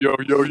Yo,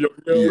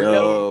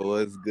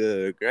 what's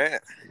good,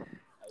 Grant?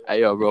 Hey,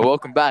 yo, bro,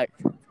 welcome back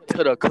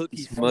to the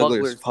Cookie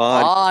Smugglers Smugglers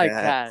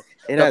podcast.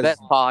 It The has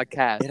best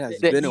podcast. it has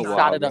the been a east while,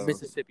 side of the bro.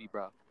 Mississippi,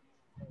 bro.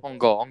 On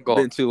go.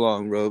 Been too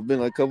long, bro. Been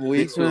like a couple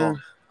weeks, too man. long.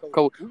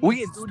 Cool.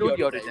 We in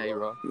studio today,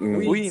 bro.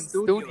 Mm. We in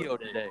studio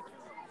today.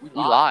 We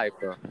live,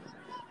 bro.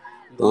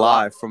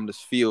 Live from the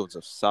fields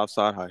of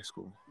Southside High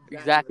School.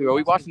 Exactly, bro.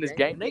 We watching this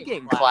game. They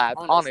getting clapped,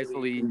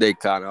 honestly. They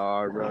kind of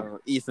are, bro.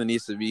 Ethan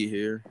needs to be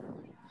here.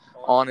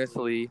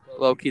 Honestly,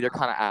 low-key, they're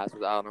kind of ass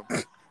without him.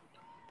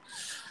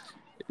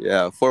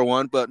 Yeah,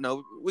 4-1, but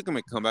no, we can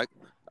make a comeback.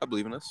 I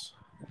believe in us.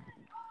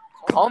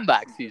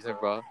 Comeback season,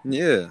 bro.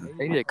 Yeah.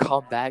 They need to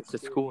come back to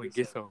school and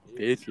get some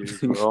bitches,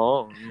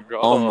 bro.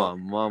 On my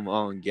mama,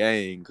 on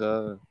gang,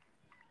 cuz.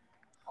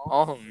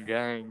 Oh,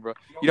 gang, bro.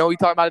 You know what we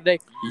talking about today?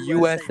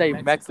 USA,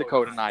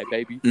 Mexico tonight,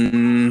 baby. What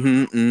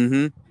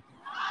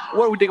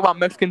do we think about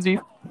Mexicans,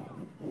 Eve?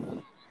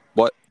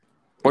 What?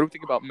 What do we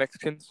think about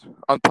Mexicans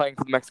on playing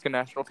for the Mexican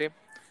national team?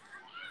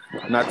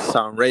 Not to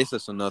sound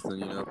racist or nothing,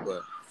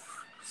 but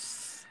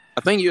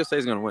I think USA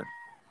is going to win.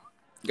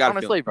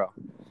 Honestly, bro.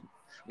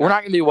 We're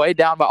not going to be weighed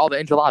down by all the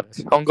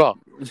enchiladas. On go.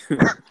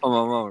 On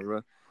my mama,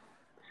 bro.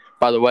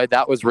 By the way,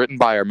 that was written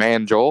by our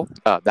man Joel.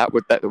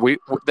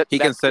 He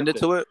can send it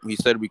to it. He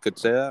said we could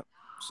say that,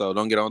 so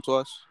don't get on to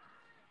us.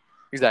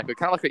 Exactly.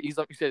 Kind of like you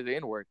said the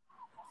N-word.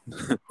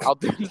 I'll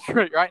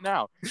demonstrate right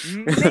now.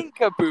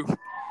 Nincapoo.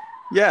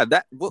 Yeah,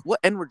 that. What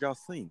N-word y'all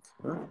think?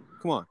 Huh?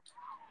 Come on.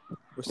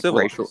 We're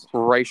civil.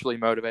 Racially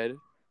motivated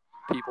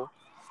people.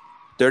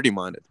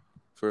 Dirty-minded.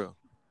 For real.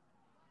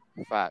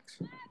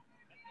 Facts.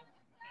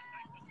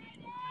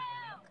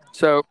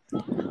 So,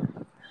 what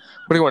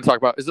do you want to talk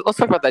about? Let's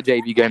talk about that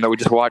JV game that we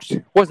just watched.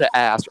 Was it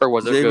ass or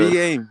was it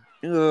JV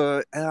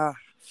good? game?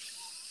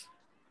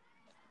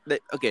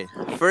 Okay,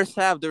 first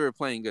half they were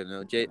playing good.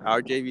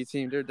 Our JV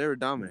team, they were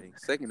dominating.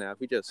 Second half,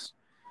 we just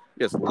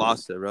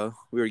lost it, bro.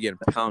 We were getting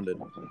pounded,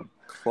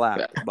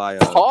 clapped by.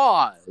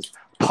 Pause.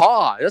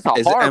 That's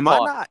a hard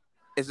pause.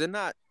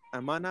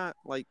 Am I not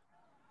like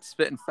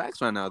spitting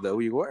facts right now? Though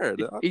we were.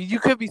 Though. You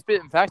could be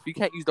spitting facts, but you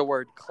can't use the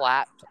word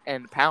clapped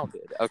and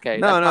pounded. Okay.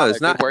 No,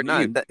 it's not. Word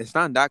It's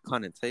not that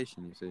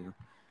connotation. You see,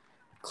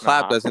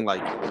 clap doesn't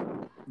like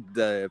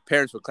the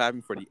parents were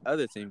clapping for the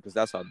other team because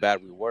that's how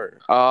bad we were.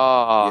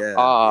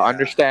 Yeah.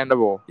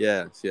 Understandable.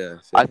 Yes.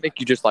 I think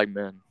you just like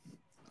men.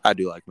 I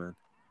do like men.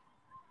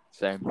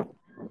 Same.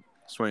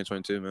 It's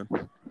 2022, man.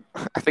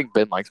 I think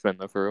Ben likes men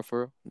though, for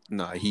real.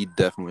 No, he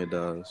definitely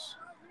does.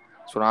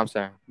 That's what I'm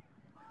saying.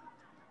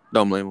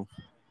 Don't blame him.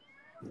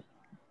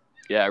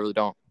 Yeah, I really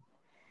don't.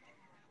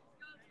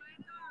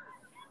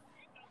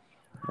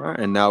 All right,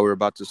 and now we're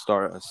about to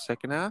start a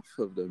second half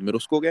of the middle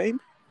school game.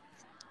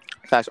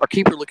 Facts. Our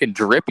keeper looking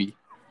drippy.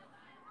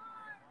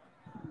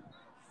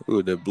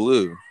 Ooh, the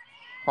blue.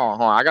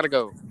 Hold on. I gotta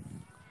go.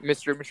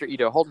 Mr.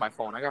 Ito, hold my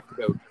phone. I got to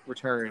go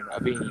return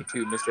a beanie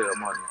to Mr.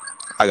 Martin.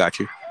 I got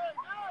you.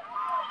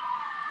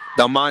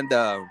 Don't mind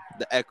the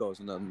echoes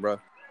and nothing, bro.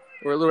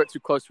 We're a little bit too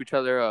close to each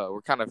other.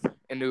 We're kind of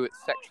into it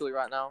sexually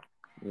right now.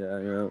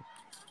 Yeah.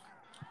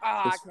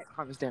 I can't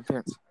climb this damn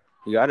fence.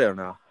 You got it or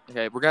no?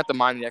 Okay, we're going to have to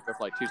mind the echo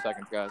for like 2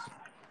 seconds, guys.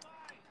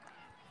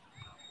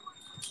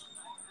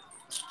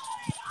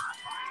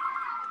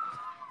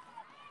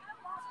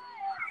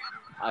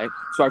 All right.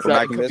 Sorry for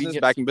that.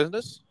 Back in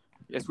business?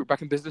 Yes, we're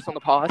back in business on the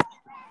pod.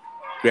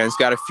 Grant's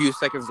got a few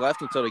seconds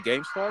left until the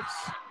game starts.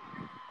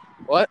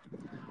 What?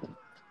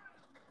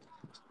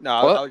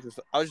 No, what? I was just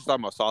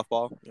talking about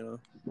softball,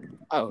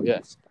 Oh,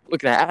 yes.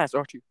 Looking at ass,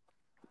 aren't you?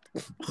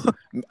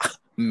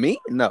 Me?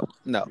 No,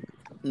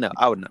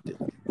 I would not do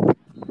that.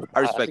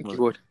 I respect you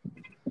would.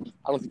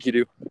 I don't think you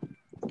do.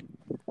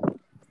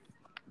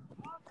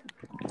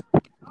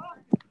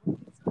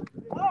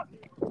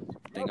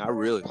 Dang, I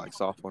really like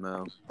softball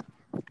now.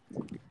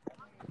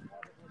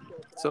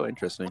 So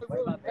interesting.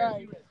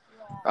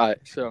 All right,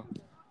 so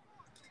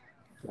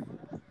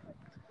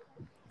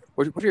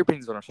what are your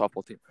opinions on our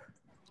softball team?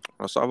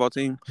 Our softball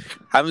team?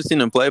 I haven't seen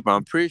them play, but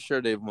I'm pretty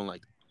sure they've won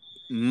like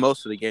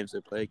most of the games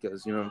they play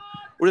because we're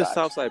the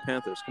Southside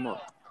Panthers. Come on.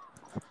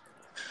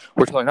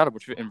 We're totally not a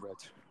bunch of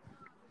inbreds.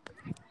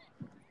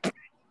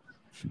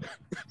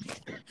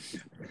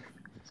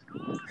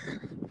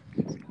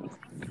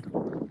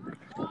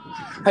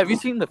 Have you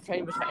seen the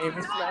famous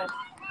Amos man?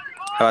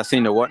 Have I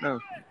seen the what now?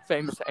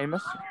 Famous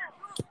Amos?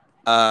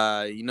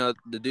 The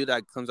dude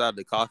that comes out of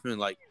the coffin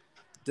like,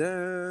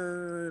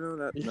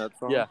 that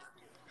song?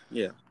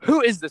 Yeah.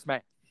 Who is this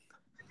man?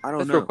 I don't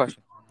That's know. Real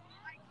question.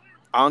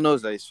 I don't know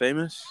is that he's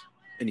famous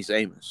and he's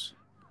Amos.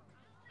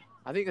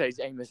 I think that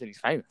he's Amos and he's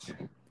famous.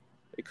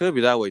 It could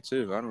be that way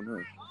too. I don't know.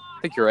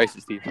 I think you're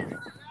racist, Steve.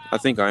 I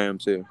think I am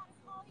too.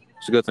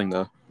 It's a good thing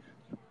though.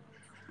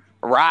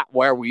 Right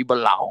where we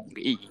belong,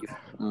 Eve.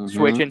 Mm-hmm.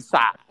 Switching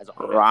sides.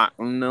 Right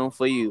on no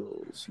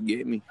fields. You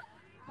get me?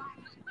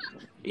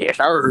 Yes,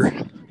 sir.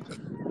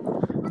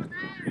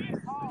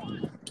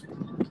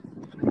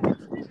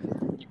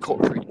 You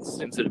culture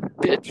sensitive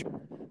bitch.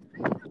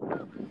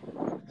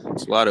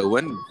 It's a lot of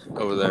wind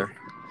over there.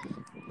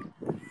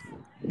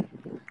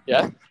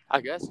 Yeah?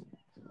 I guess.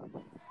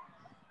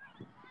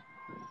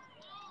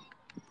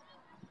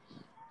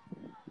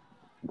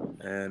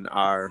 And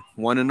our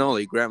one and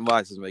only Grant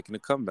Weiss is making a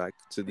comeback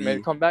to Made a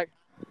the comeback.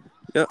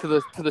 Yeah. To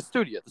the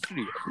studio. The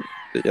studio.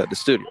 the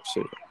studio.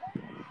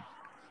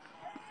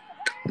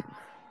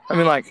 I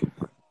mean, like,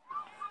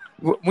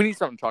 we need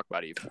something to talk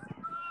about, Eve.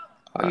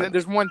 And then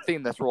there's one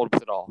thing that's rolled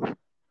with it all.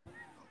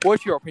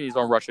 What's your opinions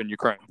on Russia and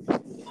Ukraine?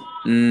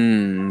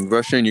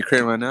 Russia and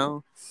Ukraine right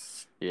now.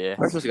 Yeah.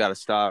 Russia's got to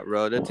stop,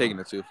 bro. They're taking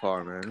it too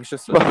far, man. It's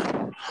just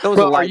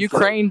are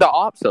Ukraine the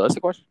ops, though? That's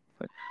the question.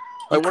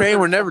 Ukraine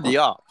were never the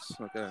ops.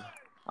 Okay.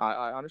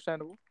 I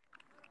understandable.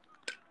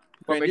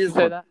 What makes you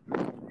say that?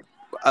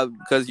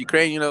 Because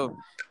Ukraine,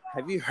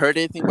 have you heard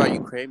anything about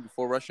Ukraine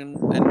before Russian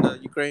and the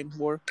Ukraine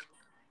war?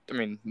 I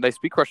mean, they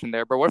speak Russian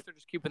there, but what if they're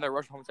just keeping their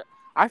Russian homestead?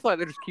 I feel like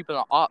they're just keeping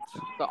the ops.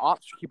 The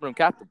ops are keeping them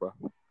captive, bro.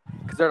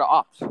 Because they're the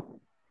ops.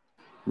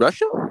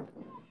 Russia?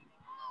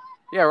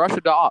 Yeah,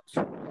 Russia the ops.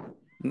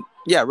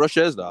 Yeah,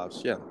 Russia is the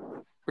ops, yeah.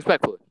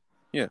 Respectfully.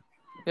 Yeah.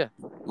 Yeah.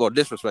 Well,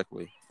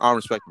 disrespectfully. I don't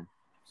respect them.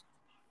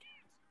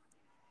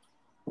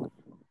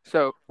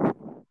 So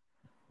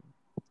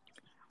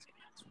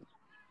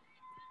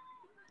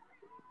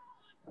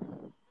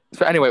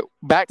anyway,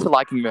 back to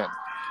liking men.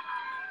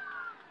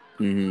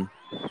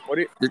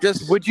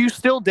 Would you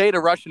still date a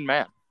Russian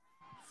man?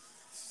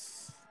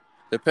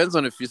 Depends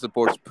on if he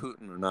supports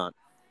Putin or not.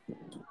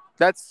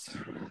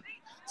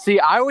 See,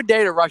 I would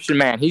date a Russian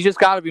man. He's just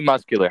got to be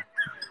muscular.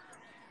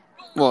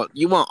 Well,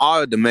 you want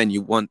all the men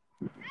you want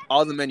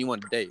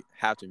to date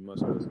have to be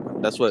muscular.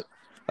 That's the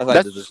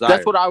desire.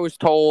 That's what I was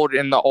told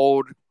in the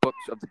old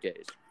books of the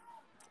gays.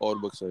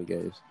 Old books of the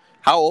gays.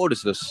 How old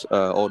is this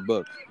old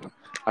book?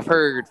 I've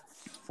heard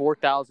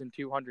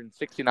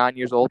 4,269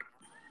 years old.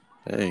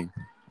 Dang.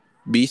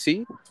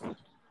 BC?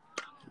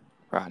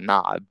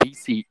 Nah,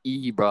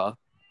 BCE, bro.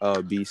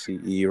 Oh,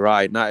 BCE,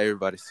 right. Not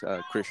everybody's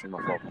Christian.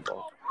 My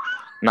fault.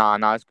 Nah,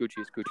 it's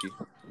Gucci.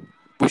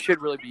 We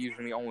should really be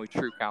using the only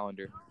true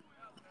calendar.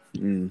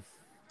 Of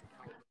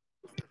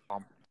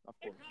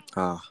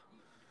course.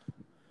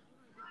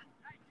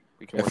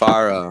 If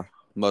our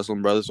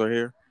Muslim brothers are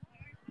here,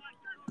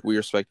 we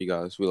respect you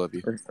guys. We love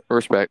you.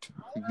 Respect.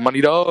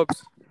 Money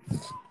dubs.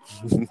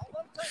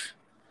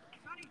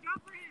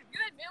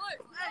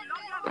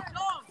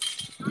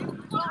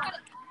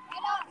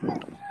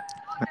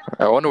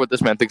 I wonder what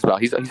this man thinks about.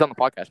 He's on the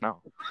podcast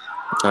now.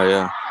 Oh,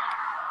 yeah.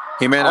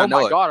 He may not know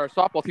it. Oh, my God. Our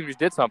softball team just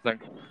did something.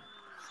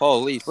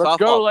 Holy, let's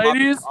go,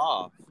 ladies.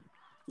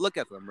 Look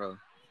at them, bro.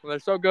 They're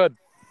so good.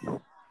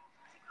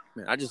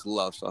 Man, I just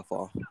love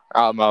softball.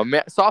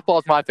 Man, softball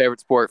is my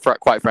favorite sport,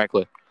 quite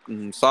frankly.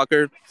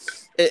 Soccer,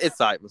 it's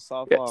tight, but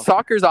softball. Yeah,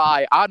 soccer's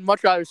I'd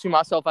much rather see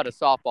myself at a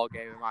softball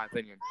game, in my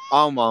opinion.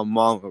 Oh, my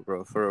mama,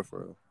 bro. For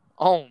real.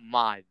 Oh,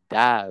 my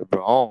dad,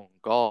 bro. Oh,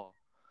 God.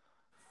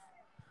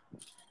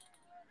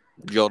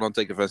 Joel, don't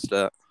take offense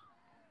to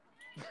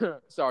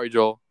that. Sorry,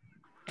 Joel.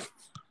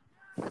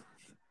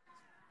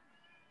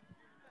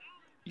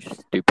 You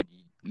stupid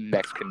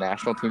Mexican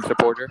national team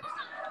supporter.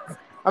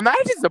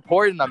 Imagine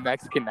supporting the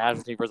Mexican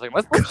national team for a second.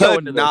 Let's go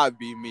into this. Could not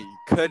be me.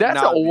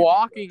 That's a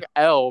walking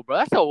L, bro.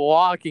 That's a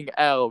walking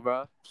L,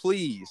 bro.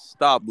 Please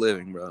stop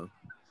living, bro.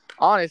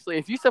 Honestly,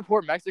 if you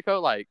support Mexico,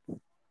 like,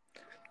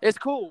 it's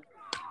cool.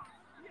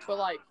 But,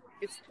 like,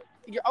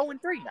 you're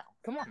 0-3 now.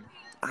 Come on.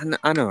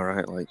 I know,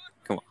 right? Like,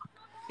 come on.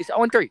 It's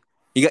 0-3.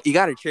 You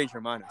got to change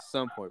your mind at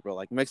some point, bro.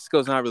 Like,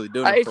 Mexico's not really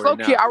doing it it's for right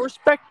low-key. now. I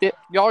respect it.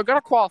 Y'all are going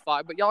to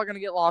qualify, but y'all are going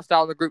to get lost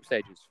out in the group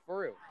stages. For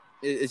real.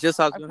 It's just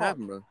how it's going to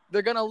happen, bro.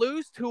 They're going to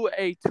lose to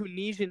a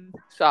Tunisian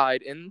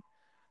side in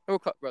the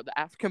World Cup, bro. The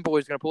African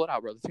boys are going to pull it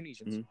out, bro. The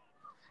Tunisians. Mm-hmm.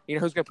 You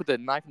know who's going to put the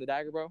knife in the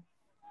dagger, bro?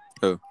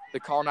 Who? The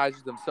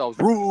colonizers themselves.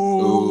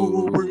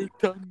 Rule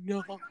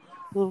Britannia.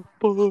 I'm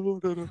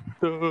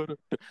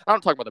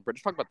not talking about the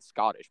British. I'm talking about the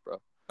Scottish,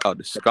 bro. Oh,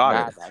 the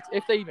Scottish.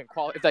 If they even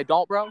qualify, if they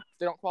don't, bro, if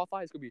they don't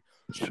qualify, it's gonna be.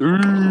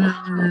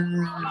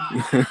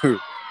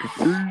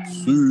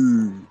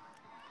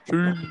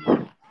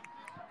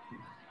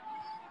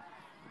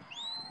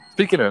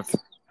 Speaking of,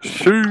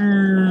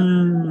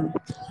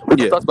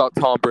 thoughts about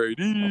Tom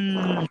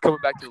Brady coming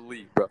back to the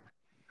league, bro?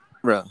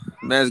 Bro,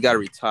 man's got to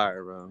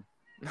retire, bro.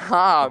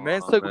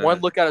 Man took one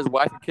look at his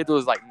wife and kids and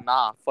was like,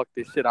 nah, fuck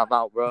this shit, I'm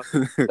out, bro.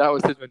 That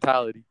was his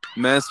mentality.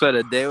 Man spent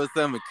a day with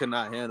them and could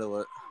not handle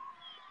it.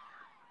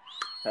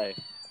 Hey,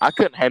 I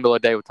couldn't handle a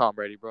day with Tom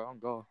Brady, bro. I'm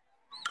going.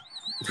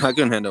 I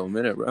couldn't handle a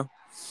minute, bro.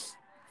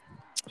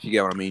 If you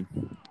get what I mean.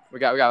 We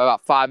got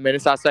about 5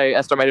 minutes, I say,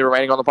 estimated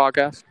remaining on the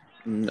podcast.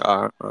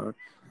 All right.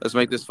 Let's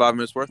make this 5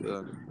 minutes worth it,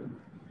 then.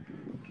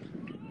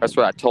 That's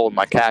what I told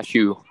my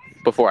cashew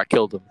before I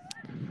killed him.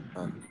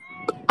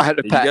 I had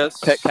a pet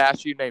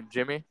cashew named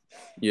Jimmy.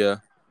 Yeah.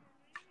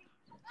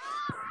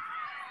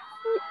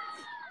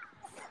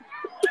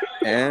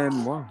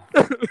 And wow.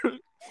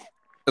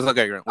 It's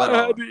okay, Grant.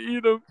 I had to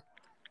eat him.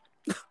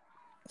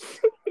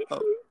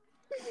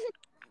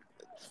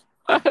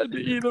 I had to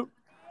eat him.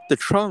 The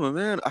trauma,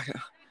 man.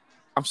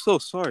 I'm so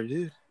sorry,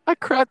 dude. I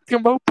cracked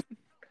him open.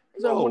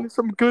 I wanted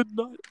some good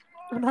nut.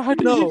 And I had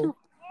to eat him.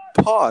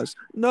 Pause.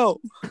 No.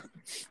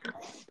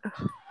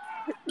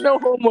 No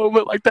homo,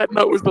 but like that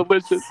nut was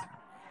delicious.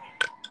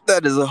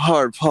 That is a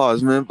hard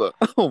pause, man. But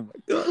oh my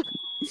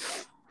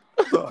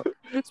god.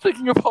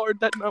 Speaking of hard,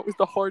 that nut was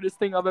the hardest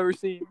thing I've ever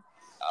seen.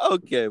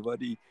 Okay,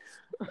 buddy.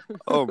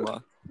 Oh my.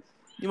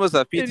 You must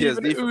have It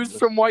even PTSD from oozed this.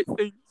 some white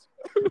things.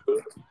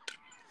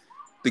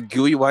 The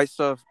gooey white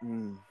stuff.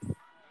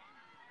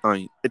 I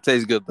mean, it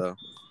tastes good though.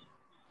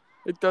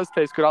 It does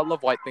taste good. I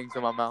love white things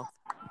in my mouth.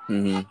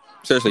 Mm-hmm.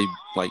 Seriously,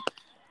 like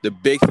the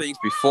big things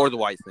before the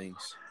white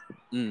things.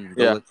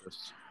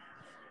 Delicious.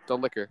 The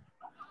liquor.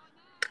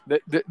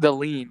 The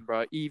lean,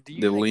 bro. Eve, do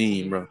you The drink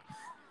lean, bro.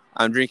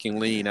 I'm drinking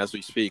lean as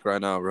we speak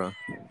right now, bro.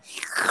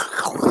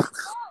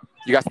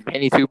 You got some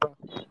Henny too, bro?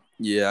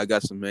 Yeah, I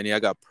got some many. I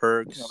got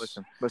perks. No,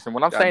 listen.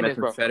 What I'm saying is,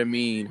 bro,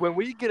 methamphetamine. when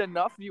we get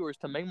enough viewers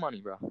to make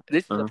money, bro,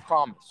 this is a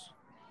promise.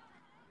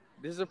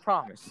 This is a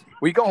promise.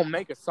 We gonna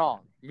make a song.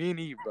 Me and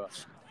Eve, bro.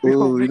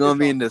 Ooh, we gonna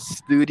be in the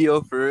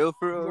studio for real,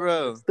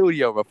 bro.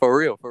 Studio, bro. For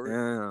real.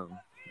 Damn.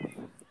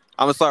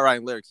 I'm gonna start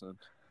writing lyrics, son.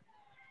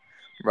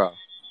 Bro.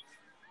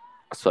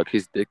 I suck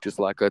his dick just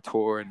like a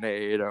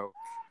tornado.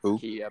 Ooh.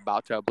 He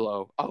about to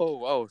blow.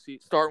 Oh, see,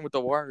 starting with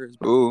the words,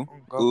 bro. Ooh.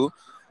 Oh,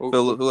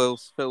 Who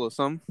else? Feel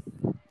some?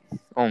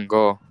 Oh,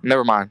 God.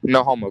 Never mind.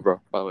 No homo,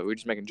 bro. By the way, we're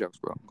just making jokes,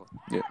 bro.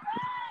 Yeah.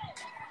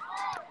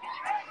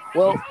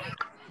 Well,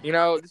 you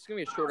know, this is going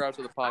to be a short hour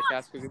to the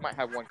podcast because we might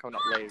have one coming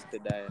up later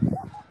today.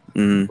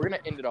 Mm-hmm. We're going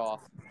to end it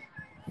off.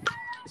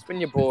 It's been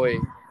your boy,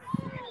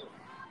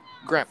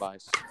 Grant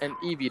Vice, and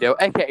Evito,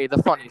 a.k.a.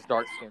 the funniest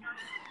dark skin.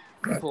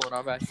 Pulling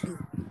our back.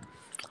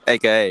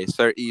 AKA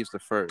Sir Eve's the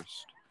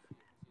first.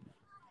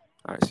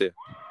 All right, see ya.